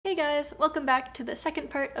guys, welcome back to the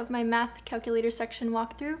second part of my math calculator section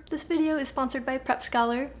walkthrough. This video is sponsored by Prep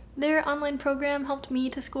Scholar. Their online program helped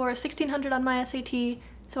me to score 1600 on my SAT,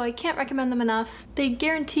 so I can't recommend them enough. They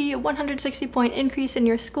guarantee a 160-point increase in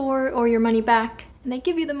your score or your money back, and they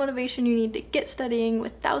give you the motivation you need to get studying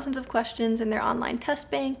with thousands of questions in their online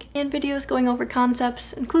test bank and videos going over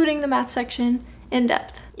concepts, including the math section, in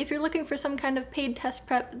depth. If you're looking for some kind of paid test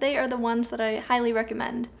prep, they are the ones that I highly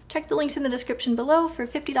recommend. Check the links in the description below for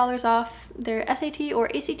 $50 off their SAT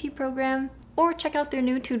or ACT program, or check out their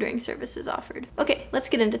new tutoring services offered. Okay, let's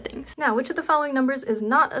get into things. Now, which of the following numbers is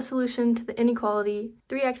not a solution to the inequality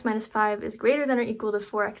 3x minus 5 is greater than or equal to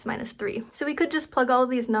 4x minus 3? So we could just plug all of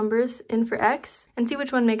these numbers in for x and see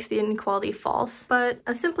which one makes the inequality false. But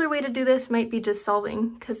a simpler way to do this might be just solving,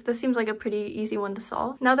 because this seems like a pretty easy one to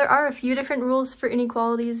solve. Now, there are a few different rules for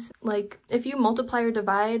inequalities. Like, if you multiply or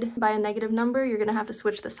divide by a negative number, you're gonna have to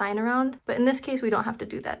switch the sign around. But in this case, we don't have to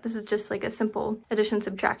do that. This is just like a simple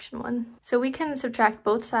addition-subtraction one. So we can subtract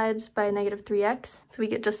both sides by a negative 3x, so we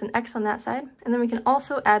get just an x on that side, and then we can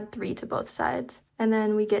also add 3 to both sides. And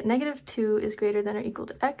then we get negative 2 is greater than or equal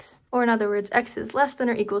to x, or in other words, x is less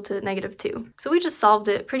than or equal to negative 2. So we just solved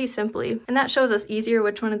it pretty simply, and that shows us easier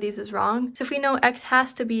which one of these is wrong. So if we know x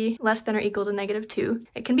has to be less than or equal to negative 2,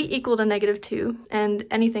 it can be equal to negative 2, and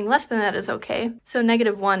anything less than that is okay. So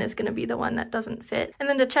negative 1 is going to be the one that doesn't fit. And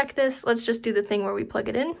then to check this, let's just do the thing where we plug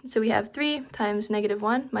it in. So we have 3 times negative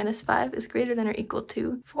 1 minus 5 is greater than or equal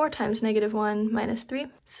to 4 times negative 1 minus 3.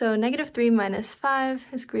 So negative 3 minus 5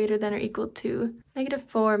 is greater than or equal to negative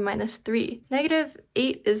 4 minus 3. Negative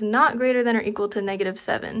 8 is not greater than or equal to negative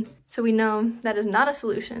 7. So we know that is not a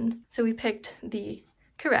solution. So we picked the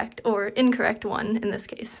correct or incorrect one in this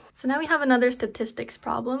case. So now we have another statistics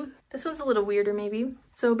problem. This one's a little weirder maybe.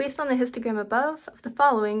 So based on the histogram above of the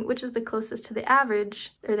following, which is the closest to the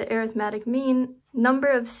average, or the arithmetic mean, number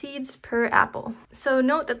of seeds per apple? So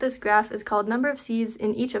note that this graph is called number of seeds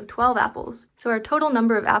in each of 12 apples. So our total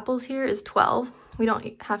number of apples here is 12. We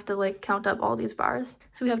don't have to like count up all these bars.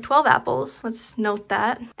 So we have 12 apples, let's note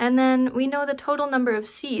that. And then we know the total number of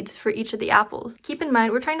seeds for each of the apples. Keep in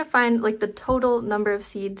mind, we're trying to find like the total number of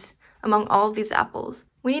seeds among all of these apples.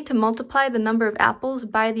 We need to multiply the number of apples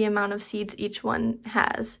by the amount of seeds each one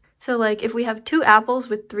has. So like if we have 2 apples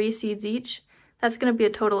with 3 seeds each, that's going to be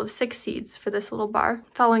a total of 6 seeds for this little bar.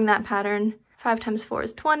 Following that pattern, 5 times 4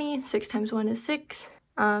 is 20, 6 times 1 is 6.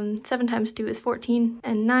 7 times 2 is 14,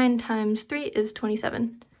 and 9 times 3 is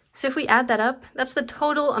 27. So if we add that up, that's the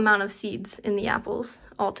total amount of seeds in the apples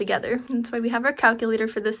altogether. That's why we have our calculator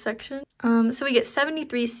for this section. So we get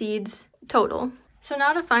 73 seeds total. So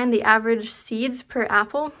now to find the average seeds per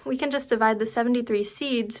apple, we can just divide the 73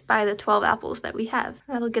 seeds by the 12 apples that we have.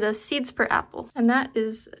 That'll get us seeds per apple, and that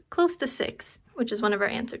is close to 6. Which is one of our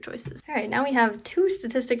answer choices. All right, now we have 2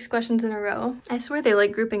 statistics questions in a row. I swear they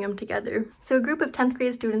like grouping them together. So a group of 10th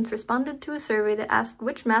grade students responded to a survey that asked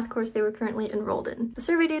which math course they were currently enrolled in. The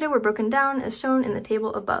survey data were broken down as shown in the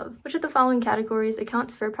table above. Which of the following categories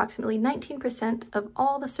accounts for approximately 19% of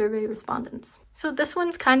all the survey respondents? So this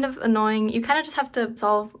one's kind of annoying. You kind of just have to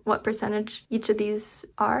solve what percentage each of these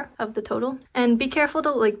are of the total. And be careful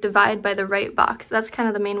to like divide by the right box. That's kind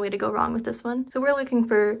of the main way to go wrong with this one. So we're looking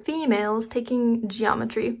for females taking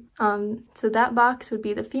geometry. So that box would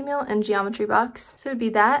be the female and geometry box. So it would be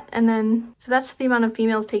that, and then, so that's the amount of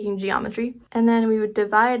females taking geometry. And then we would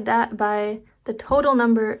divide that by the total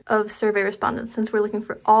number of survey respondents, since we're looking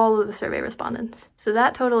for all of the survey respondents. So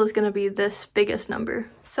that total is going to be this biggest number.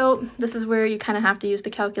 So this is where you kind of have to use the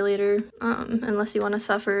calculator, unless you want to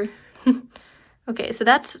suffer. Okay, so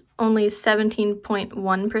that's only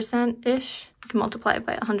 17.1%-ish. You can multiply it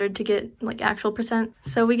by 100 to get like actual percent.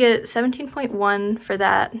 So we get 17.1 for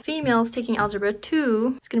that. Females taking algebra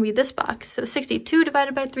 2 is going to be this box. So 62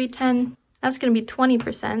 divided by 310, that's going to be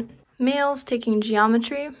 20%. Males taking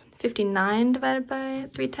geometry, 59 divided by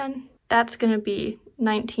 310, that's going to be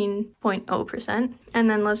 19.0%. And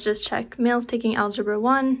then let's just check. Males taking algebra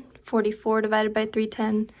 1, 44 divided by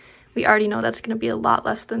 310. We already know that's going to be a lot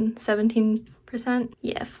less than 17%.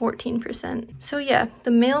 Yeah, 14%. So yeah,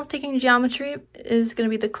 the males taking geometry is going to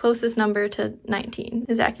be the closest number to 19.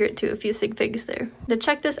 Is accurate too, a few sig figs there. To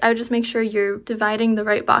check this, I would just make sure you're dividing the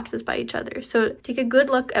right boxes by each other. So take a good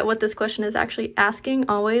look at what this question is actually asking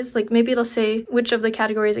always. Like maybe it'll say which of the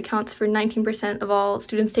categories accounts for 19% of all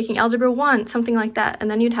students taking algebra 1, something like that. And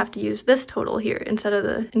then you'd have to use this total here instead of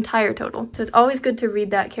the entire total. So it's always good to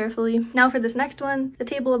read that carefully. Now for this next one, the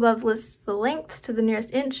table above lists the lengths to the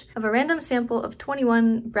nearest inch of a random sample sample of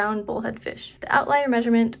 21 brown bullhead fish. The outlier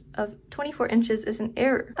measurement of 24 inches is an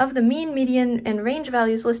error. Of the mean, median, and range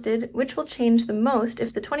values listed, which will change the most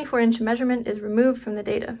if the 24-inch measurement is removed from the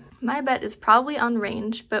data? My bet is probably on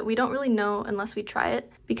range, but we don't really know unless we try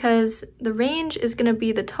it, because the range is going to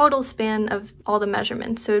be the total span of all the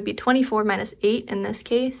measurements. So it would be 24 minus 8 in this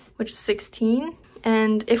case, which is 16.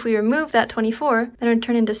 And if we remove that 24, then it would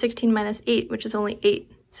turn into 16 minus 8, which is only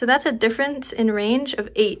 8. So that's a difference in range of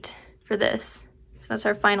 8 for this. So that's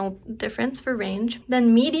our final difference for range.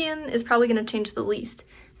 Then median is probably going to change the least,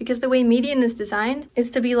 because the way median is designed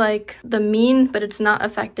is to be like the mean, but it's not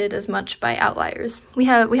affected as much by outliers. We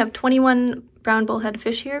have 21 brown bullhead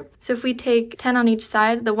fish here. So if we take 10 on each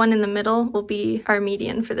side, the one in the middle will be our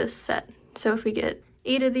median for this set. So if we get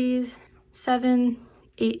 8 of these, 7,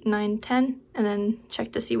 8, 9, 10, and then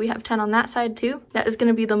check to see we have 10 on that side too. That is going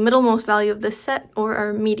to be the middlemost value of this set, or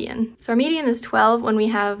our median. So our median is 12 when we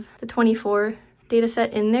have the 24 data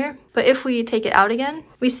set in there. But if we take it out again,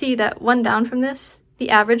 we see that one down from this, the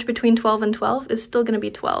average between 12 and 12 is still going to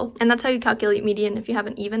be 12. And that's how you calculate median. If you have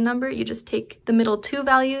an even number, you just take the middle two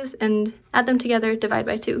values and add them together, divide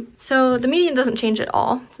by 2. So the median doesn't change at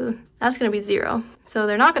all. So that's going to be 0. So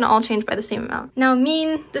they're not going to all change by the same amount. Now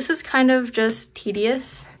mean, this is kind of just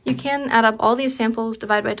tedious. You can add up all these samples,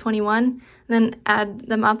 divide by 21, and then add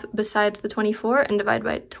them up besides the 24 and divide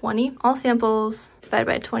by 20. All samples divided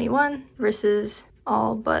by 21 versus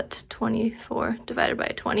all but 24 divided by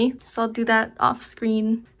 20. So I'll do that off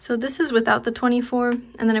screen. So this is without the 24,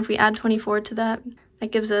 and then if we add 24 to that,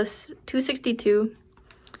 that gives us 262.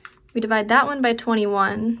 We divide that one by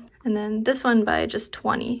 21, and then this one by just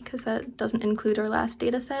 20, because that doesn't include our last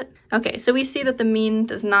data set. Okay, so we see that the mean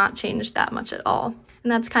does not change that much at all,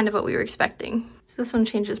 and that's kind of what we were expecting. So this one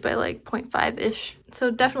changes by like 0.5-ish.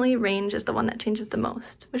 So definitely range is the one that changes the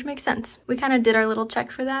most, which makes sense. We kind of did our little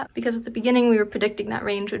check for that because at the beginning we were predicting that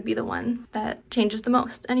range would be the one that changes the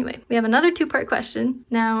most. Anyway, we have another 2-part question.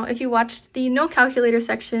 Now, if you watched the no calculator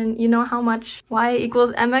section, you know how much y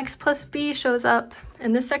equals mx plus b shows up.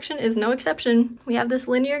 And this section is no exception. We have this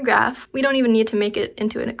linear graph. We don't even need to make it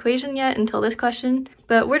into an equation yet until this question,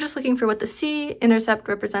 but we're just looking for what the c-intercept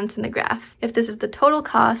represents in the graph. If this is the total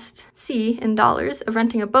cost, c, in dollars, of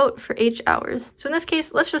renting a boat for h hours. So in this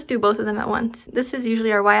case, let's just do both of them at once. This is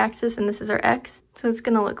usually our y-axis and this is our x. So it's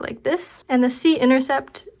gonna look like this. And the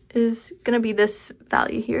c-intercept is going to be this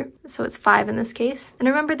value here. So it's 5 in this case. And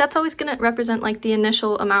remember, that's always going to represent like the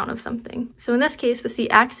initial amount of something. So in this case, the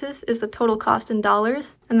c-axis is the total cost in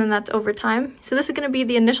dollars, and then that's over time. So this is going to be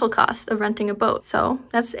the initial cost of renting a boat. So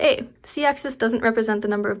that's A. The c-axis doesn't represent the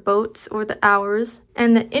number of boats or the hours.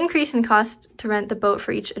 And the increase in cost to rent the boat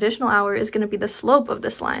for each additional hour is going to be the slope of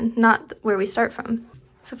this line, not where we start from.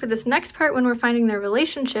 So for this next part, when we're finding their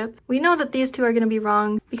relationship, we know that these two are going to be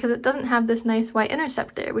wrong because it doesn't have this nice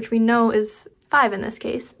y-intercept there, which we know is 5 in this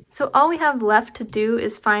case. So all we have left to do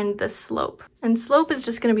is find the slope. And slope is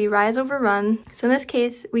just going to be rise over run. So in this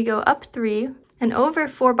case, we go up 3 and over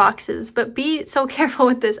 4 boxes. But be so careful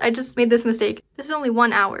with this. I just made this mistake. This is only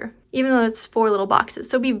 1 hour, even though it's 4 little boxes.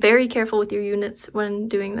 So be very careful with your units when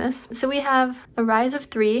doing this. So we have a rise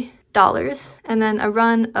of $3 and then a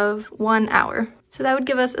run of 1 hour. So that would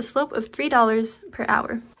give us a slope of $3 per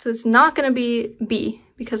hour. So it's not going to be B,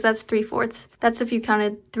 because that's 3/4. That's if you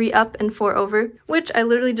counted 3 up and 4 over, which I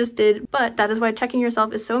literally just did, but that is why checking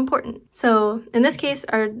yourself is so important. So in this case,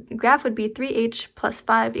 our graph would be 3h plus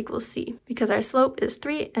 5 equals c, because our slope is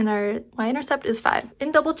 3 and our y-intercept is 5.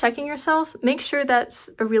 In double checking yourself, make sure that's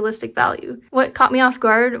a realistic value. What caught me off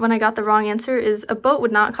guard when I got the wrong answer is a boat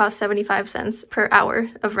would not cost 75 cents per hour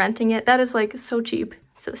of renting it. That is like so cheap.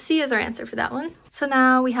 So C is our answer for that one. So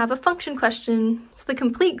now we have a function question. So the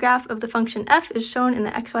complete graph of the function f is shown in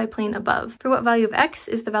the xy plane above. For what value of x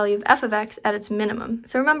is the value of f of x at its minimum?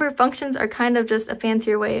 So remember, functions are kind of just a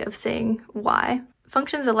fancier way of saying y.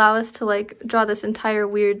 Functions allow us to like draw this entire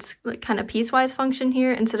weird like kind of piecewise function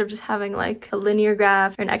here instead of just having like a linear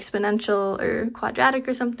graph or an exponential or quadratic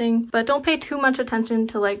or something. But don't pay too much attention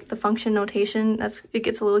to like the function notation. It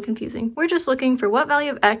gets a little confusing. We're just looking for what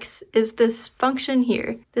value of x is this function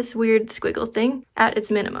here, this weird squiggle thing, at its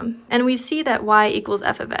minimum. And we see that y equals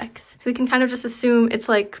f of x. So we can kind of just assume it's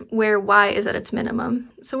like where y is at its minimum.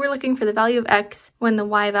 So we're looking for the value of x when the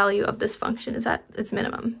y value of this function is at its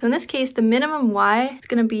minimum. So in this case, the minimum y is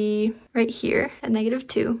going to be right here at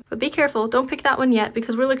 -2. But be careful, don't pick that one yet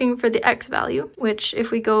because we're looking for the x value, which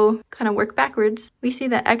if we go kind of work backwards, we see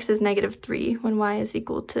that x is -3 when y is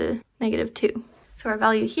equal to -2. So our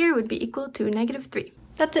value here would be equal to -3.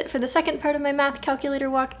 That's it for the second part of my math calculator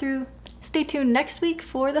walkthrough. Stay tuned next week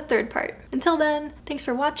for the third part. Until then, thanks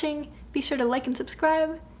for watching, be sure to like and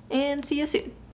subscribe, and see you soon.